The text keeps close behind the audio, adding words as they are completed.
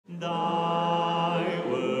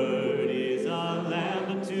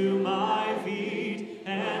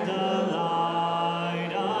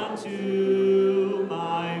light unto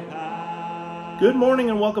my path. Good morning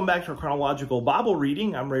and welcome back to our chronological Bible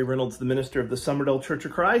reading. I'm Ray Reynolds, the minister of the Summerdale Church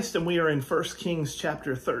of Christ, and we are in 1 Kings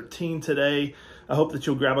chapter 13 today. I hope that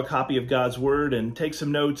you'll grab a copy of God's Word and take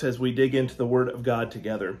some notes as we dig into the Word of God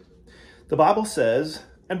together. The Bible says,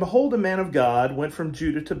 "And behold, a man of God went from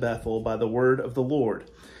Judah to Bethel by the word of the Lord.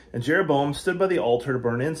 And Jeroboam stood by the altar to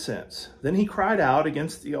burn incense. Then he cried out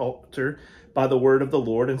against the altar by the word of the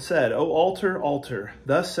Lord and said, O altar, altar,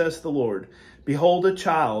 thus says the Lord, behold, a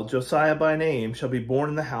child, Josiah by name, shall be born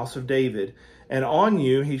in the house of David. And on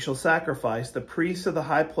you he shall sacrifice the priests of the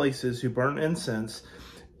high places who burn incense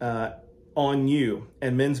on you,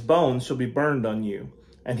 and men's bones shall be burned on you.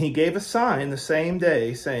 And he gave a sign the same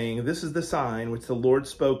day, saying, This is the sign which the Lord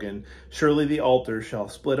spoken. Surely the altar shall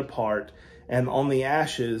split apart, and on the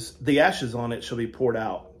ashes on it shall be poured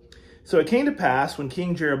out. So it came to pass, when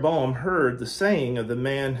King Jeroboam heard the saying of the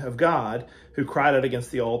man of God, who cried out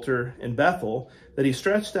against the altar in Bethel, that he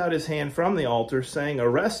stretched out his hand from the altar, saying,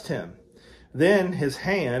 Arrest him. Then his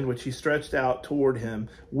hand, which he stretched out toward him,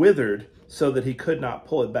 withered, so that he could not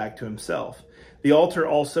pull it back to himself. The altar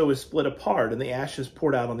also is split apart, and the ashes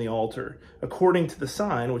poured out on the altar, according to the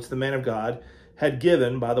sign which the man of God had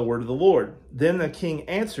given by the word of the Lord. Then the king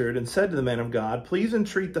answered and said to the man of God, Please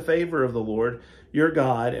entreat the favor of the Lord your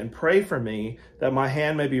God, and pray for me, that my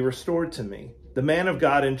hand may be restored to me. The man of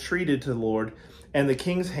God entreated to the Lord, and the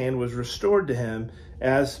king's hand was restored to him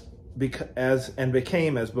and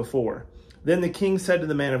became as before. Then the king said to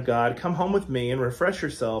the man of God, Come home with me and refresh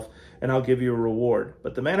yourself, and I'll give you a reward.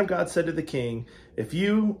 But the man of God said to the king, If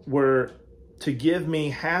you were to give me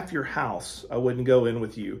half your house, I wouldn't go in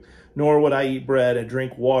with you, nor would I eat bread and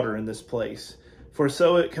drink water in this place. For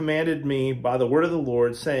so it commanded me by the word of the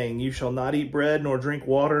Lord, saying, You shall not eat bread, nor drink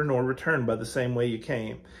water, nor return by the same way you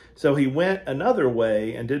came. So he went another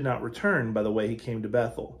way, and did not return by the way he came to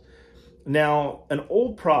Bethel. Now an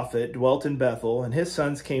old prophet dwelt in Bethel, and his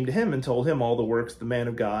sons came to him and told him all the works the man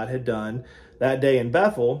of God had done that day in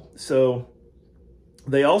Bethel. So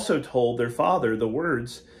they also told their father the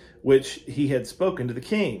words which he had spoken to the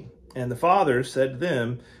king. And the father said to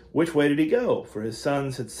them, Which way did he go? For his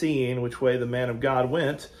sons had seen which way the man of God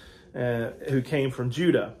went, who came from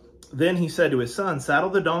Judah. Then he said to his son,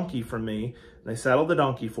 Saddle the donkey for me. And they saddled the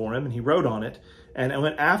donkey for him, and he rode on it, and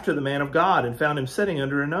went after the man of God, and found him sitting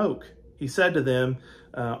under an oak. He said to them,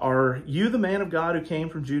 Are you the man of God who came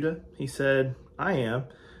from Judah? He said, I am.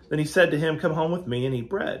 Then he said to him, Come home with me and eat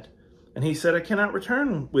bread. And he said, I cannot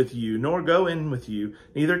return with you, nor go in with you.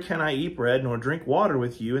 Neither can I eat bread, nor drink water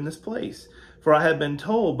with you in this place. For I have been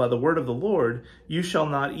told by the word of the Lord, You shall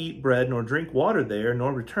not eat bread, nor drink water there,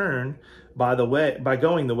 nor return by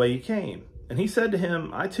going the way you came. And he said to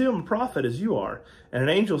him, I too am a prophet as you are. And an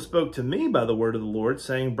angel spoke to me by the word of the Lord,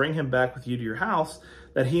 saying, Bring him back with you to your house,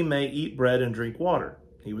 that he may eat bread and drink water.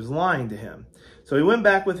 He was lying to him. So he went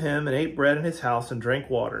back with him and ate bread in his house and drank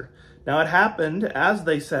water. Now it happened, as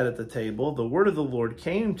they sat at the table, the word of the Lord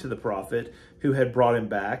came to the prophet who had brought him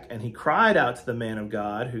back, and he cried out to the man of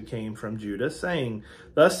God who came from Judah, saying,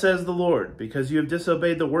 Thus says the Lord, because you have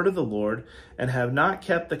disobeyed the word of the Lord, and have not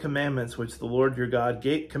kept the commandments which the Lord your God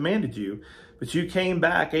commanded you, but you came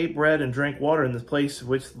back, ate bread, and drank water in the place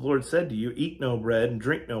which the Lord said to you, Eat no bread and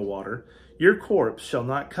drink no water, your corpse shall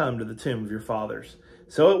not come to the tomb of your fathers.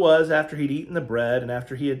 So it was, after he'd eaten the bread, and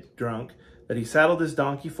after he had drunk, that he saddled his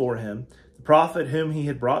donkey for him, the prophet whom he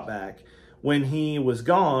had brought back. When he was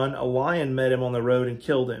gone, a lion met him on the road and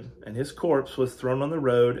killed him, and his corpse was thrown on the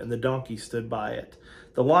road, and the donkey stood by it.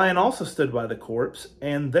 The lion also stood by the corpse,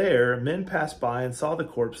 and there men passed by and saw the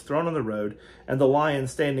corpse thrown on the road, and the lion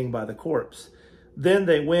standing by the corpse. Then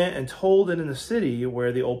they went and told it in the city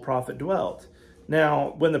where the old prophet dwelt.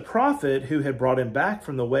 Now, when the prophet who had brought him back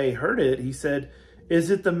from the way heard it, he said, Is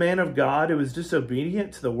it the man of God who is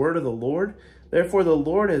disobedient to the word of the Lord? Therefore the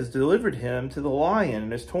Lord has delivered him to the lion,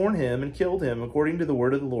 and has torn him and killed him, according to the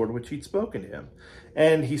word of the Lord which he'd spoken to him.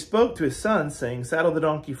 And he spoke to his sons, saying, Saddle the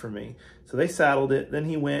donkey for me. So they saddled it. Then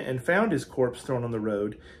he went and found his corpse thrown on the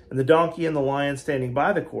road, and the donkey and the lion standing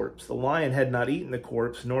by the corpse. The lion had not eaten the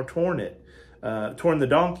corpse, nor torn the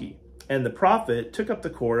donkey. And the prophet took up the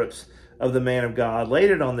corpse of the man of God, laid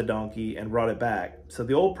it on the donkey, and brought it back. So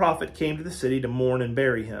the old prophet came to the city to mourn and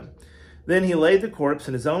bury him. Then he laid the corpse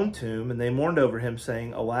in his own tomb, and they mourned over him,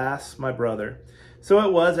 saying, Alas, my brother. So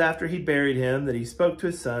it was, after he buried him, that he spoke to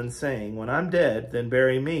his son, saying, When I'm dead, then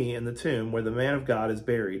bury me in the tomb where the man of God is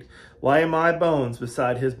buried. Lie my bones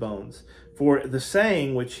beside his bones. For the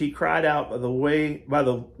saying which he cried out by the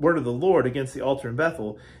word of the Lord against the altar in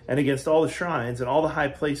Bethel, and against all the shrines and all the high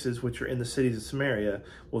places which are in the cities of Samaria,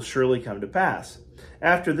 will surely come to pass.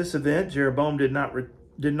 After this event, Jeroboam did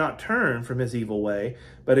not turn from his evil way,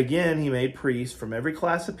 but again he made priests from every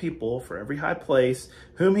class of people, for every high place,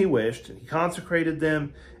 whom he wished, and he consecrated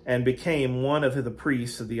them, and became one of the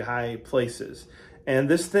priests of the high places. And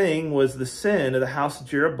this thing was the sin of the house of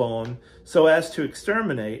Jeroboam, so as to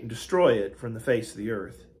exterminate and destroy it from the face of the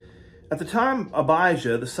earth. At the time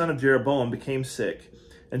Abijah, the son of Jeroboam, became sick,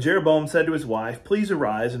 and Jeroboam said to his wife, "Please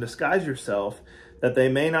arise and disguise yourself, that they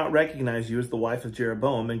may not recognize you as the wife of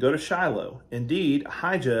Jeroboam, and go to Shiloh. Indeed,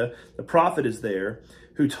 Ahijah the prophet is there,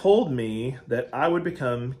 who told me that I would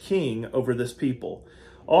become king over this people.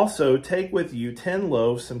 Also, take with you 10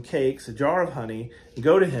 loaves, some cakes, a jar of honey, and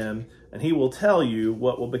go to him, and he will tell you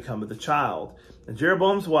what will become of the child." And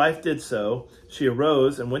Jeroboam's wife did so. She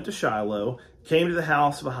arose and went to Shiloh, came to the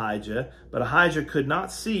house of Ahijah, but Ahijah could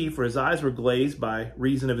not see, for his eyes were glazed by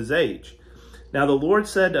reason of his age. Now the Lord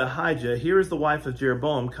said to Ahijah, "Here is the wife of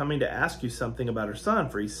Jeroboam coming to ask you something about her son,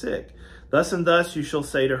 for he's sick. Thus and thus you shall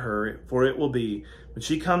say to her, for it will be, when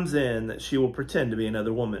she comes in, that she will pretend to be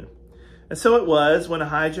another woman." And so it was, when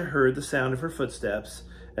Ahijah heard the sound of her footsteps,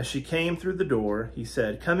 as she came through the door, he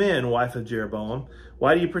said, "Come in, wife of Jeroboam.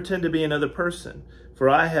 Why do you pretend to be another person? For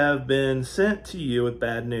I have been sent to you with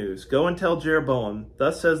bad news. Go and tell Jeroboam,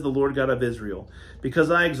 thus says the Lord God of Israel, because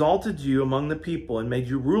I exalted you among the people and made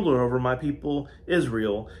you ruler over my people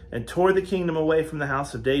Israel, and tore the kingdom away from the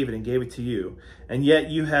house of David and gave it to you. And yet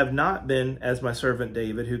you have not been as my servant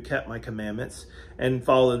David, who kept my commandments and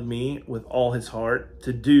followed me with all his heart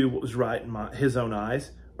to do what was right in his own eyes,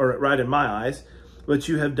 or right in my eyes. But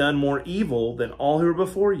you have done more evil than all who were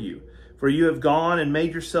before you. For you have gone and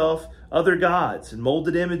made yourself other gods, and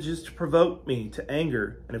molded images to provoke me to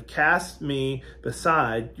anger, and have cast me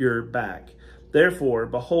beside your back. Therefore,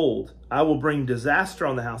 behold, I will bring disaster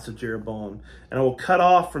on the house of Jeroboam, and I will cut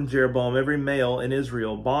off from Jeroboam every male in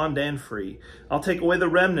Israel, bond and free. I'll take away the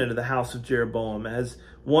remnant of the house of Jeroboam, as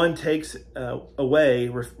one takes away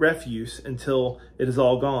refuse until it is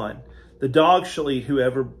all gone. The dogs shall eat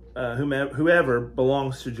whoever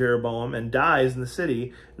belongs to Jeroboam and dies in the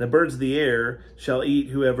city, and the birds of the air shall eat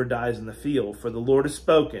whoever dies in the field. For the Lord has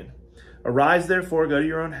spoken. Arise, therefore, go to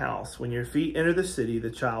your own house. When your feet enter the city,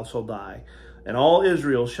 the child shall die. And all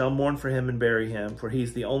Israel shall mourn for him and bury him, for he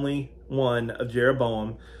is the only one of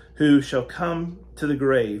Jeroboam who shall come to the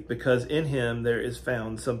grave, because in him there is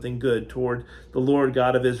found something good toward the Lord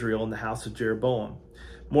God of Israel in the house of Jeroboam.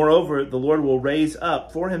 Moreover, the Lord will raise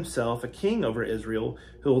up for himself a king over Israel,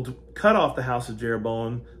 who will cut off the house of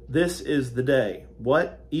Jeroboam. This is the day.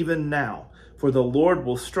 What? Even now. For the Lord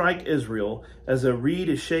will strike Israel as a reed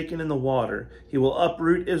is shaken in the water. He will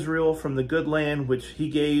uproot Israel from the good land which he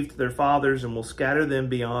gave to their fathers, and will scatter them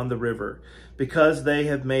beyond the river, because they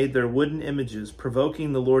have made their wooden images,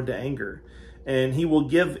 provoking the Lord to anger. And he will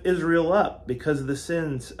give Israel up because of the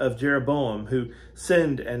sins of Jeroboam, who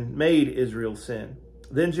sinned and made Israel sin.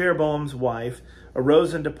 Then Jeroboam's wife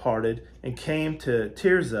arose and departed, and came to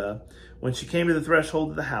Tirzah. When she came to the threshold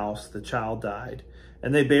of the house, the child died.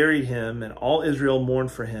 And they buried him, and all Israel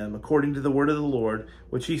mourned for him, according to the word of the Lord,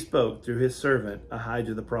 which he spoke through his servant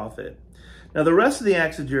Ahijah the prophet. Now the rest of the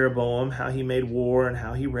acts of Jeroboam, how he made war and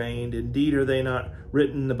how he reigned, indeed are they not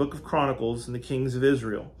written in the book of Chronicles and the kings of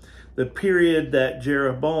Israel? The period that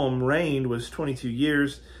Jeroboam reigned was 22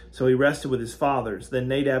 years, so he rested with his fathers. Then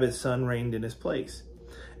Nadab his son reigned in his place.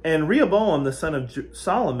 And Rehoboam, the son of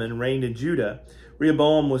Solomon, reigned in Judah.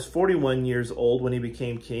 Rehoboam was 41 years old when he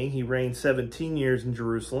became king. He reigned 17 years in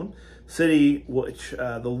Jerusalem, city which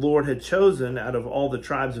the Lord had chosen out of all the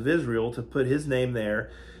tribes of Israel to put his name there.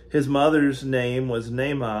 His mother's name was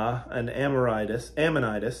Naamah, an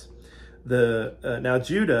Ammonitess. Now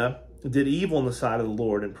Judah did evil in the sight of the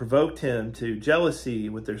Lord, and provoked him to jealousy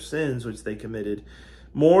with their sins which they committed,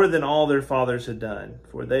 more than all their fathers had done.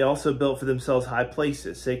 For they also built for themselves high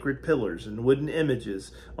places, sacred pillars, and wooden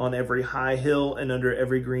images on every high hill and under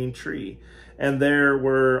every green tree. And there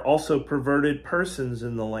were also perverted persons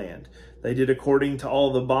in the land. They did according to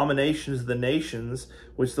all the abominations of the nations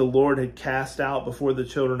which the Lord had cast out before the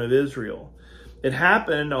children of Israel. It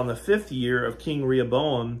happened on the 5th year of King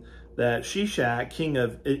Rehoboam that Shishak, king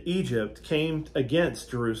of Egypt, came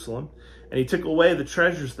against Jerusalem. And he took away the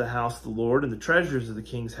treasures of the house of the Lord and the treasures of the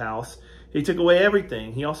king's house. He took away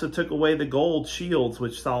everything. He also took away the gold shields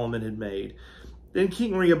which Solomon had made. Then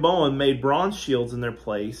King Rehoboam made bronze shields in their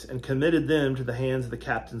place, and committed them to the hands of the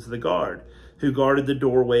captains of the guard, who guarded the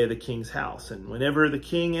doorway of the king's house. And whenever the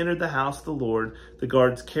king entered the house of the Lord, the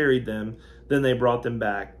guards carried them Then they brought them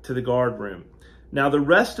back to the guard room. Now the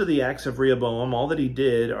rest of the acts of Rehoboam, all that he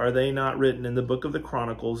did, are they not written in the book of the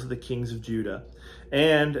Chronicles of the kings of Judah?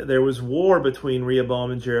 And there was war between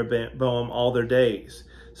Rehoboam and Jeroboam all their days.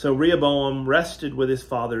 So Rehoboam rested with his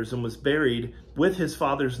fathers and was buried with his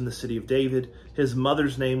fathers in the city of David. His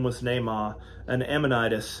mother's name was Naamah, an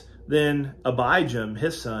Ammonitess. Then Abijam,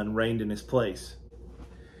 his son, reigned in his place.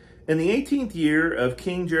 In the 18th year of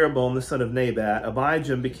King Jeroboam, the son of Nebat,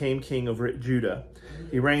 Abijam became king over Judah.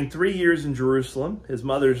 He reigned 3 years in Jerusalem. His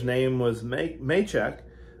mother's name was Machek,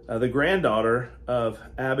 the granddaughter of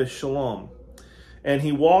Abishalom. And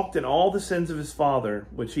he walked in all the sins of his father,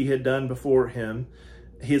 which he had done before him.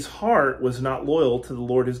 His heart was not loyal to the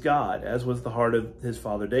Lord his God, as was the heart of his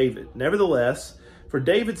father David. Nevertheless, for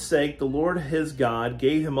David's sake, the Lord his God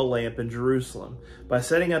gave him a lamp in Jerusalem, by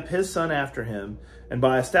setting up his son after him, and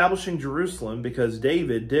by establishing Jerusalem, because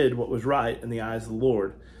David did what was right in the eyes of the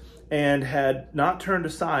Lord, and had not turned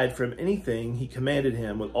aside from anything he commanded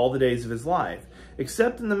him with all the days of his life,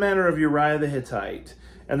 except in the matter of Uriah the Hittite.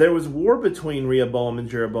 And there was war between Rehoboam and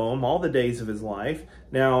Jeroboam all the days of his life.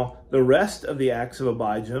 Now the rest of the acts of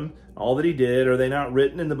Abijam, all that he did, are they not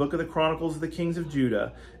written in the book of the Chronicles of the kings of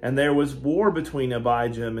Judah? And there was war between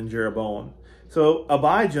Abijam and Jeroboam. So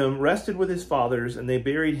Abijam rested with his fathers, and they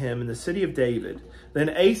buried him in the city of David. Then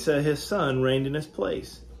Asa his son reigned in his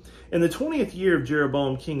place. In the 20th year of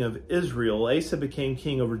Jeroboam king of Israel, Asa became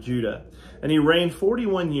king over Judah, and he reigned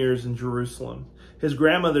 41 years in Jerusalem. His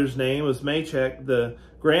grandmother's name was Machek, the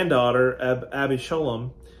granddaughter of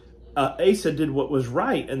Abishalom. Asa did what was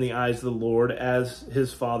right in the eyes of the Lord, as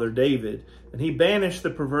his father David, and he banished the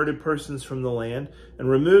perverted persons from the land and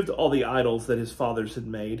removed all the idols that his fathers had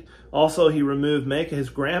made. Also he removed Machek, his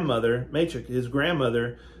grandmother,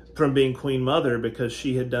 from being queen mother, because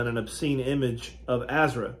she had done an obscene image of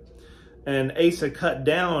Azra. And Asa cut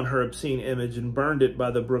down her obscene image and burned it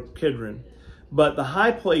by the brook Kidron. But the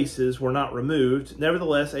high places were not removed.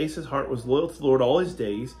 Nevertheless, Asa's heart was loyal to the Lord all his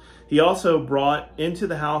days. He also brought into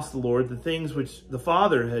the house of the Lord the things which his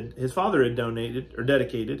father had donated or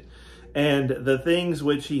dedicated, and the things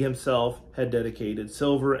which he himself had dedicated,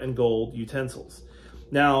 silver and gold utensils.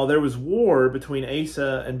 Now there was war between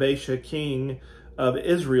Asa and Baasha king of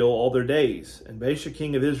Israel all their days. And Baasha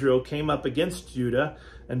king of Israel came up against Judah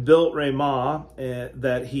and built Ramah,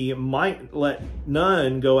 that he might let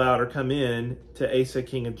none go out or come in to Asa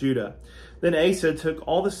king of Judah. Then Asa took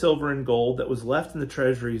all the silver and gold that was left in the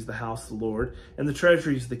treasuries of the house of the Lord, and the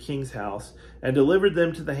treasuries of the king's house, and delivered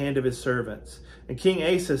them to the hand of his servants. And King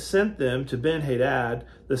Asa sent them to Ben-Hadad,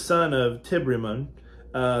 the son of Tibrimon,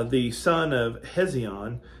 the son of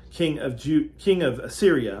Hezion, king of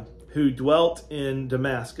Assyria, who dwelt in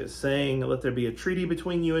Damascus, saying, "Let there be a treaty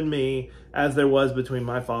between you and me, as there was between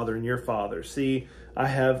my father and your father. See, I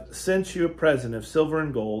have sent you a present of silver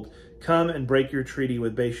and gold. Come and break your treaty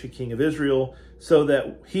with Baasha king of Israel, so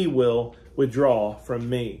that he will withdraw from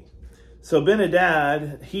me." So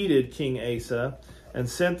Ben-Hadad heeded King Asa and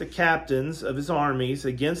sent the captains of his armies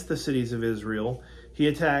against the cities of Israel. He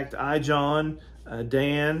attacked Ijon,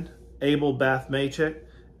 Dan, Abel, Bath-Machek,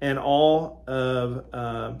 and all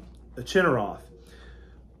of Chinneroth,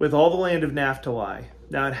 with all the land of Naphtali.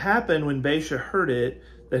 Now it happened when Baasha heard it,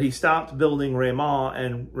 that he stopped building Ramah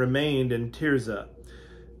and remained in Tirzah.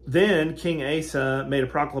 Then King Asa made a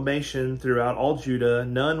proclamation throughout all Judah,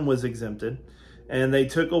 none was exempted, and they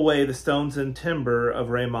took away the stones and timber of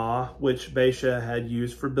Ramah, which Baasha had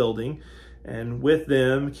used for building, and with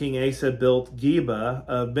them King Asa built Geba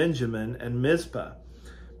of Benjamin and Mizpah.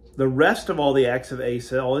 The rest of all the acts of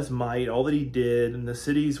Asa, all his might, all that he did, and the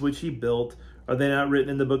cities which he built, are they not written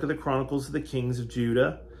in the book of the Chronicles of the kings of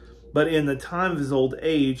Judah? But in the time of his old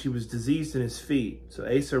age, he was diseased in his feet. So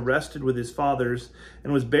Asa rested with his fathers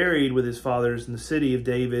and was buried with his fathers in the city of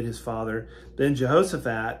David, his father. Then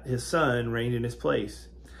Jehoshaphat, his son, reigned in his place.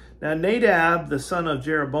 Now Nadab, the son of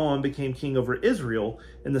Jeroboam, became king over Israel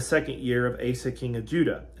in the 2nd year of Asa, king of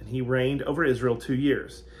Judah. And he reigned over Israel 2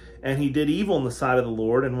 years. And he did evil in the sight of the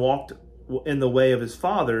Lord, and walked in the way of his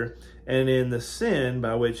father, and in the sin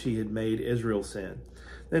by which he had made Israel sin.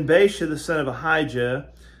 Then Baasha, the son of Ahijah,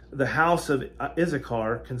 the house of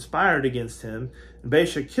Issachar, conspired against him, and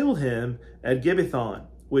Baasha killed him at Gibbethon,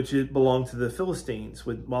 which belonged to the Philistines,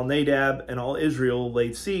 while Nadab and all Israel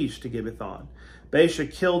laid siege to Gibbethon.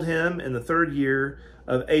 Baasha killed him in the 3rd year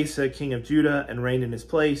of Asa, king of Judah, and reigned in his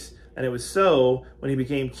place. And it was so, when he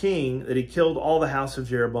became king, that he killed all the house of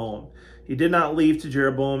Jeroboam. He did not leave to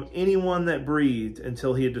Jeroboam anyone that breathed,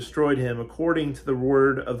 until he had destroyed him, according to the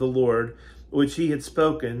word of the Lord, which he had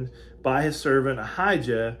spoken by his servant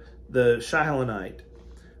Ahijah the Shilonite.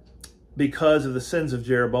 because of the sins of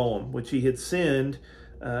Jeroboam, which he had sinned,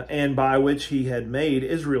 and by which he had made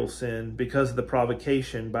Israel sin, because of the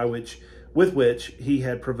provocation with which he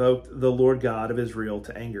had provoked the Lord God of Israel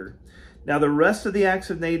to anger. Now the rest of the acts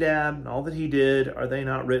of Nadab and all that he did, are they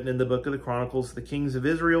not written in the book of the Chronicles of the kings of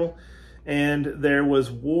Israel? And there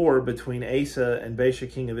was war between Asa and Baasha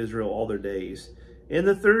king of Israel all their days. In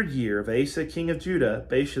the 3rd year of Asa king of Judah,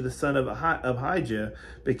 Baasha the son of Ahijah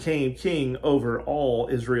became king over all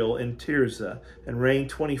Israel in Tirzah, and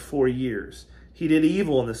reigned 24 years. He did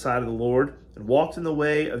evil in the sight of the Lord, and walked in the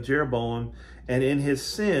way of Jeroboam, and in his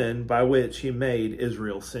sin by which he made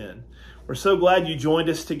Israel sin. We're so glad you joined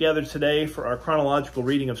us together today for our chronological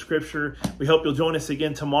reading of Scripture. We hope you'll join us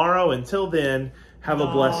again tomorrow. Until then, have a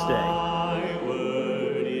blessed day.